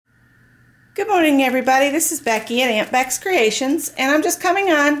Good morning, everybody. This is Becky at Aunt Beck's Creations, and I'm just coming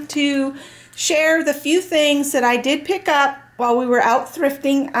on to share the few things that I did pick up while we were out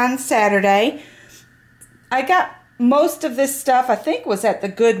thrifting on Saturday. I got most of this stuff, I think, was at the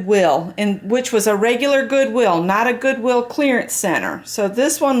Goodwill, which was a regular Goodwill, not a Goodwill clearance center. So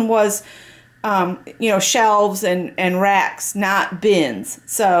this one was, shelves and racks, not bins.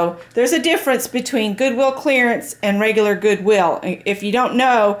 So there's a difference between Goodwill clearance and regular Goodwill. If you don't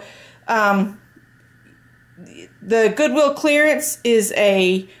know, the Goodwill clearance is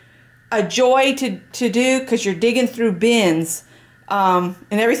a joy to do because you're digging through bins, and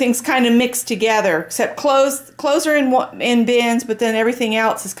everything's kind of mixed together, except clothes are in bins, but then everything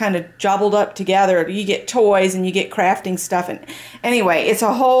else is kind of jumbled up together. You get toys and you get crafting stuff, and anyway, it's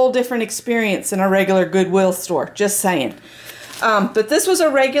a whole different experience than a regular Goodwill store, just saying. But this was a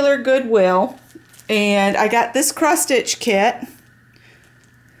regular Goodwill, and I got this cross-stitch kit,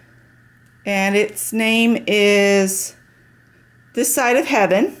 and its name is This Side of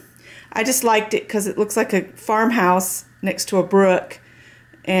Heaven. I just liked it because it looks like a farmhouse next to a brook,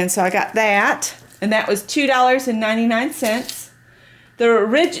 and so I got that, and that was $2.99. The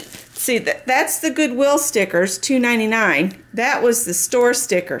original, see, that's the Goodwill stickers, $2.99. That was the store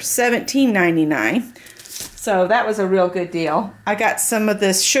sticker, $17.99. So that was a real good deal. I got some of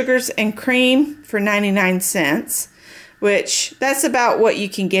this sugars and cream for 99 cents. Which, that's about what you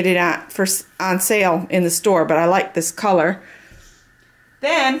can get it on sale in the store, but I like this color.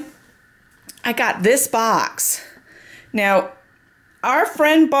 Then, I got this box. Now, our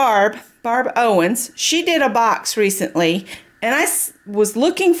friend Barb Owens, she did a box recently, and I was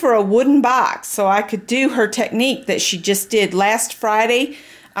looking for a wooden box so I could do her technique that she just did last Friday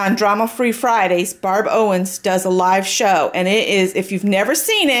on Drama Free Fridays. Barb Owens does a live show, and it is, if you've never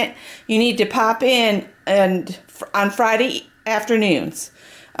seen it, you need to pop in and on Friday afternoons.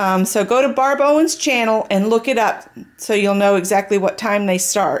 So go to Barb Owens' channel and look it up so you'll know exactly what time they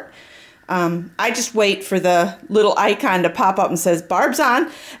start. I just wait for the little icon to pop up and says Barb's on.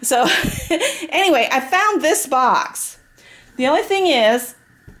 So anyway, I found this box. The only thing is,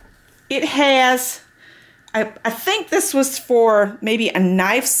 it has, I think this was for maybe a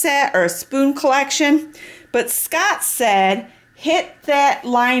knife set or a spoon collection, but Scott said hit that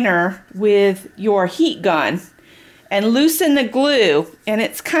liner with your heat gun and loosen the glue, and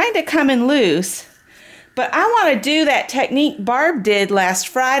it's kind of coming loose. But I want to do that technique Barb did last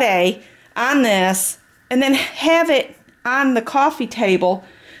Friday on this, and then have it on the coffee table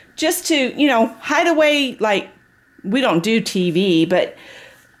just to, hide away, like, we don't do TV, but,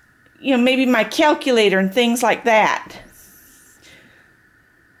 maybe my calculator and things like that.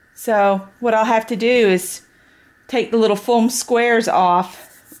 So what I'll have to do is take the little foam squares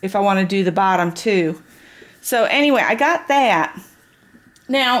off if I want to do the bottom too. So anyway, I got that.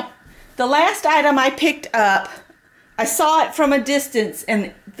 Now, the last item I picked up, I saw it from a distance,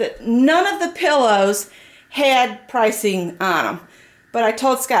 and none of the pillows had pricing on them. But I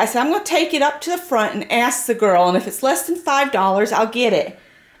told Scott, I said, I'm going to take it up to the front and ask the girl, and if it's less than $5, I'll get it.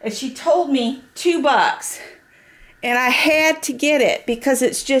 And she told me $2. And I had to get it because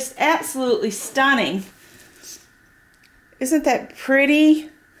it's just absolutely stunning. Isn't that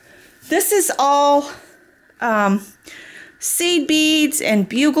pretty? This is all seed beads and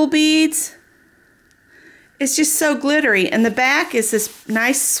bugle beads. It's just so glittery, and the back is this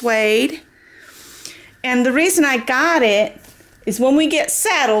nice suede. And the reason I got it is when we get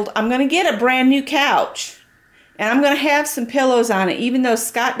settled, I'm going to get a brand new couch, and I'm going to have some pillows on it, even though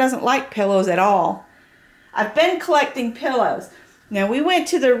Scott doesn't like pillows at all. I've been collecting pillows. Now, we went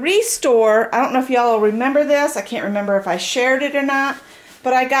to the Restore. I don't know if y'all remember this. I can't remember if I shared it or not,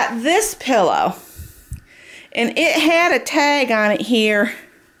 but I got this pillow. And it had a tag on it here,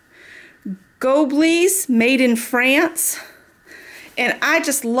 Goblis, made in France. And I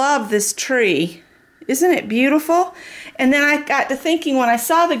just love this tree. Isn't it beautiful? And then I got to thinking, when I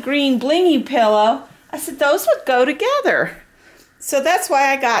saw the green blingy pillow, I said those would go together. So that's why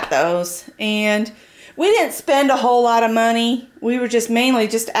I got those. And we didn't spend a whole lot of money. We were just mainly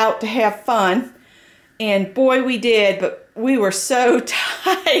just out to have fun. And boy, we did, but we were so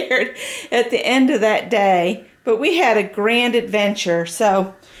tired at the end of that day. But we had a grand adventure.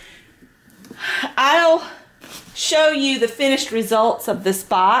 So I'll show you the finished results of this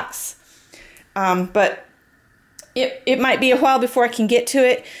box. But it might be a while before I can get to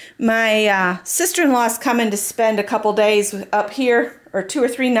it. My sister-in-law is coming to spend a couple days up here, or 2 or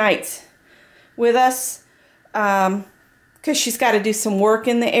 3 nights with us. Because she's got to do some work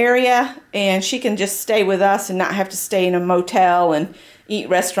in the area, and she can just stay with us and not have to stay in a motel and eat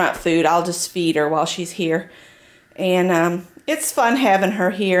restaurant food. I'll just feed her while she's here. And it's fun having her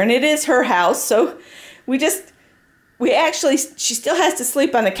here, and it is her house, so she still has to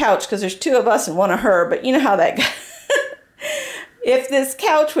sleep on the couch because there's 2 of us and 1 of her, but you know how that goes. If this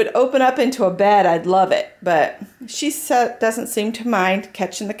couch would open up into a bed, I'd love it, but she doesn't seem to mind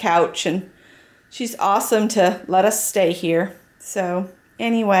catching the couch, and she's awesome to let us stay here. So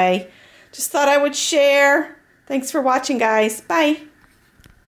anyway, just thought I would share. Thanks for watching, guys. Bye.